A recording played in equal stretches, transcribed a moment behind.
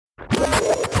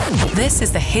This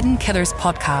is the Hidden Killers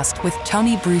podcast with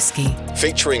Tony Brueski,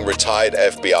 featuring retired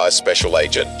FBI Special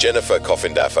Agent Jennifer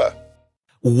Coffindaffer.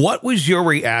 What was your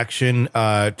reaction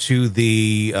to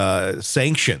the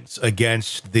sanctions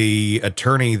against the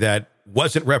attorney that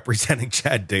wasn't representing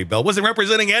Chad Daybell, wasn't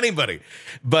representing anybody,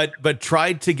 but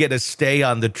tried to get a stay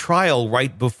on the trial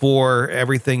right before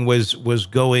everything was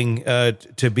going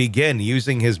to begin,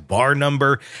 using his bar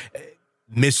number,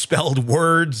 misspelled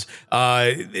words,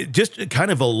 just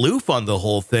kind of aloof on the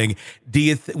whole thing. Do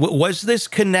you was this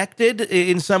connected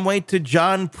in some way to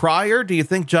Jon Pryor? Do you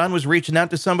think Jon was reaching out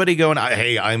to somebody going,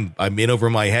 hey, I'm in over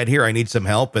my head here, I need some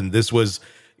help, and this was,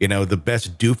 you know, the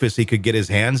best doofus he could get his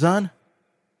hands on?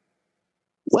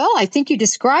 Well, I think you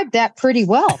described that pretty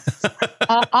well.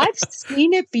 I've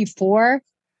seen it before,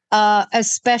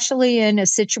 especially in a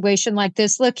situation like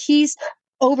this. Look, he's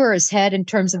over his head in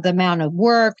terms of the amount of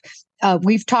work.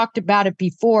 We've talked about it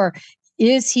before.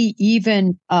 Is he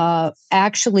even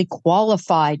actually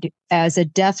qualified as a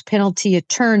death penalty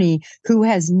attorney who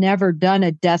has never done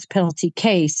a death penalty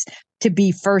case to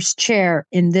be first chair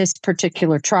in this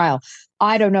particular trial?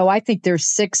 I don't know. I think there's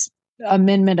Sixth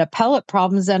Amendment appellate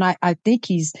problems, and I think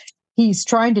he's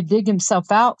trying to dig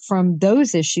himself out from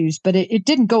those issues, but it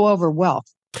didn't go over well.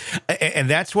 And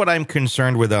that's what I'm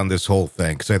concerned with on this whole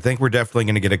thing, because I think we're definitely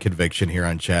going to get a conviction here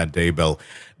on Chad Daybell.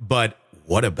 But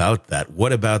what about that?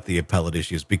 What about the appellate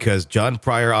issues? Because Jon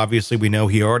Pryor, obviously, we know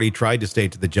he already tried to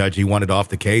state to the judge he wanted off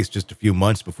the case just a few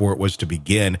months before it was to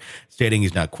begin, stating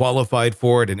he's not qualified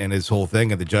for it and his whole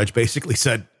thing. And the judge basically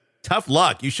said, tough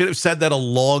luck. You should have said that a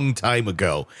long time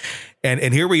ago.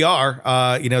 And here we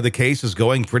are. You know, the case is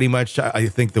going pretty much, I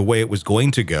think, the way it was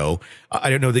going to go. I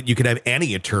don't know that you could have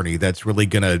any attorney that's really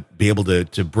going to be able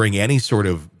to bring any sort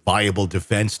of viable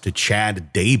defense to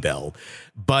Chad Daybell.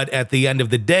 But at the end of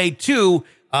the day, too,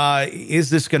 is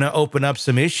this going to open up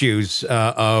some issues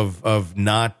of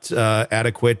not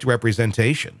adequate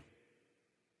representation?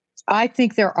 I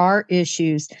think there are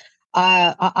issues.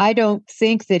 I don't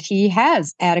think that he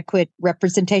has adequate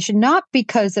representation, not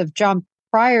because of Jon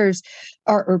Pryor's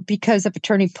or because of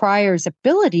Attorney Pryor's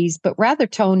abilities, but rather,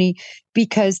 Tony,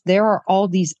 because there are all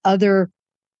these other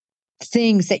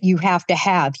things that you have to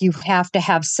have. You have to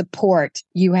have support.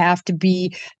 You have to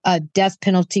be death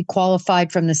penalty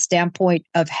qualified from the standpoint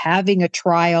of having a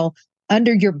trial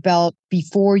under your belt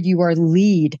before you are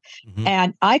lead. Mm-hmm.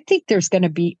 And I think there's going to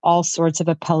be all sorts of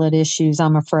appellate issues,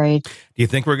 I'm afraid. Do you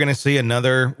think we're going to see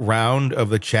another round of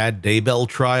the Chad Daybell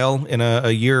trial in a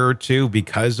year or two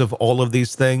because of all of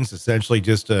these things? Essentially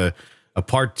just a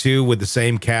part two with the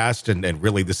same cast and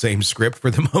really the same script for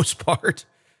the most part?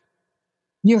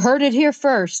 You heard it here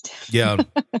first. Yeah.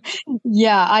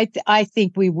 Yeah, I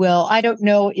think we will. I don't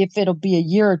know if it'll be a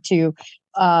year or two,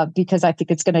 because I think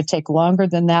it's going to take longer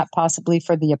than that, possibly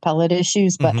for the appellate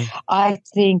issues. But I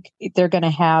think they're going to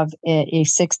have a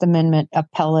Sixth Amendment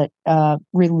appellate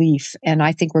relief, and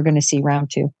I think we're going to see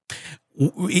round two.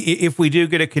 If we do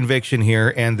get a conviction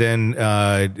here, and then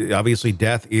obviously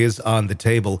death is on the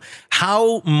table,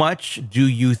 how much do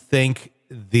you think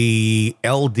the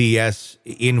LDS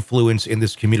influence in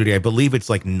this community? I believe it's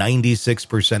like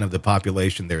 96% of the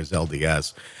population there is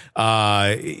LDS,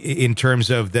 in terms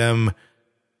of them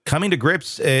coming to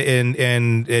grips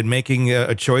and making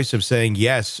a choice of saying,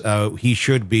 yes, he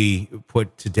should be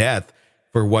put to death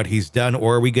for what he's done?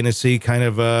 Or are we going to see kind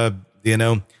of you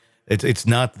know, it's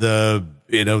not the,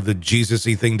 you know, the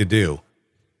Jesus-y thing to do?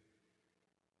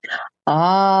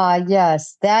 Ah,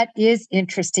 yes, that is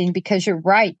interesting, because you're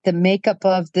right. The makeup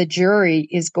of the jury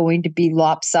is going to be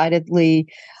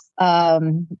lopsidedly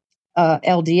LDS.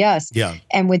 Yeah.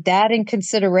 And with that in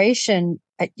consideration,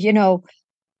 you know,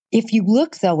 if you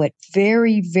look, though, at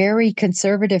very, very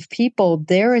conservative people,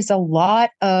 there is a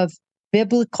lot of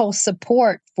biblical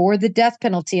support for the death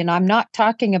penalty. And I'm not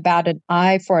talking about an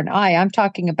eye for an eye. I'm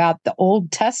talking about the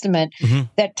Old Testament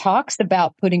that talks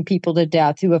about putting people to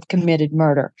death who have committed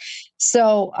murder.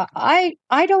 So I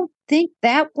don't think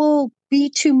that will be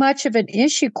too much of an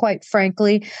issue, quite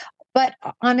frankly. But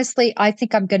honestly, I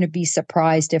think I'm going to be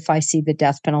surprised if I see the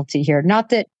death penalty here. Not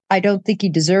that I don't think he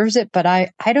deserves it, but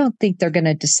I don't think they're going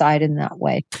to decide in that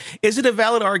way. Is it a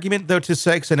valid argument, though, to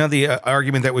say, because I know the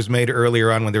argument that was made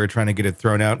earlier on when they were trying to get it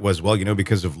thrown out was, well, you know,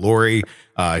 because of Lori,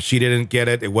 she didn't get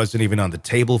it. It wasn't even on the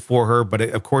table for her. But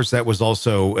of course, that was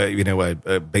also, you know,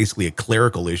 basically a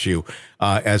clerical issue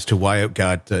as to why it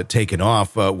got taken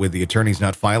off with the attorneys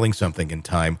not filing something in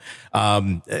time.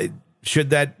 Should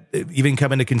that even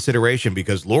come into consideration?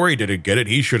 Because Lori didn't get it,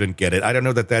 he shouldn't get it. I don't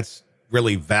know that that's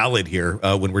really valid here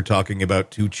when we're talking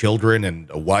about two children and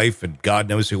a wife and God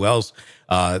knows who else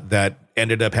that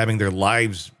ended up having their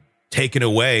lives taken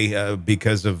away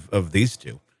because of these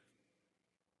two.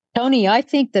 Tony, I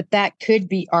think that could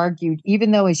be argued,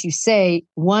 even though, as you say,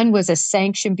 one was a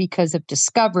sanction because of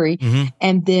discovery,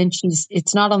 and then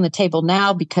it's not on the table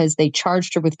now because they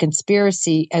charged her with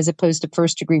conspiracy as opposed to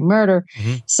first-degree murder.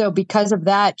 So because of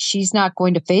that, she's not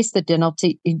going to face the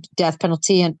death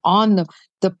penalty. And on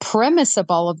the premise of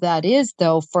all of that is,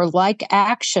 though, for like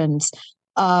actions,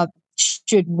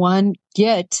 should one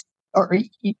get or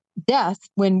death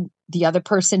when the other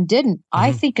person didn't?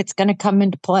 I think it's going to come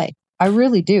into play. I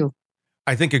really do.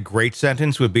 I think a great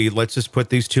sentence would be, let's just put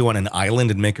these two on an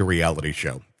island and make a reality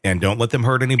show. And don't let them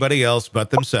hurt anybody else but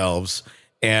themselves.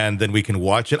 And then we can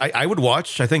watch it. I would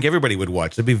watch. I think everybody would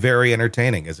watch. It'd be very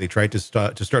entertaining as they tried to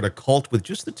start a cult with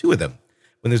just the two of them.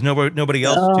 When there's nobody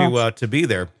else to be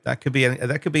there. That could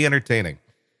be entertaining.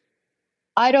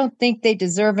 I don't think they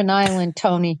deserve an island,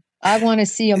 Tony. I want to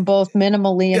see them both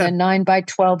minimally in a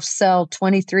 9x12 cell,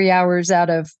 23 hours out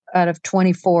of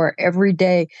 24 every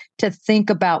day to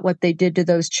think about what they did to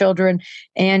those children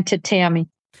and to Tammy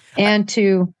and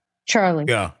to Charlie.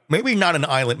 Yeah, maybe not an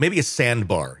island. Maybe a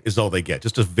sandbar is all they get.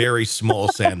 Just a very small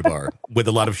sandbar with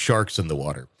a lot of sharks in the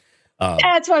water.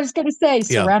 That's what I was going to say.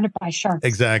 Surrounded by sharks.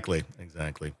 Exactly.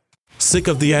 Sick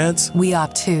of the ads? We are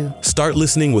too. Start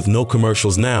listening with no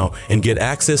commercials now and get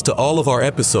access to all of our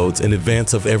episodes in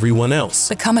advance of everyone else.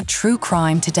 Become a True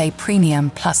Crime Today Premium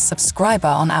Plus subscriber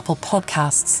on Apple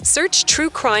Podcasts. Search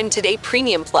True Crime Today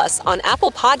Premium Plus on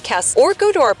Apple Podcasts or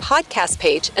go to our podcast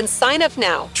page and sign up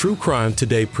now. True Crime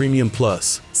Today Premium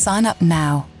Plus. Sign up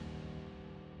now.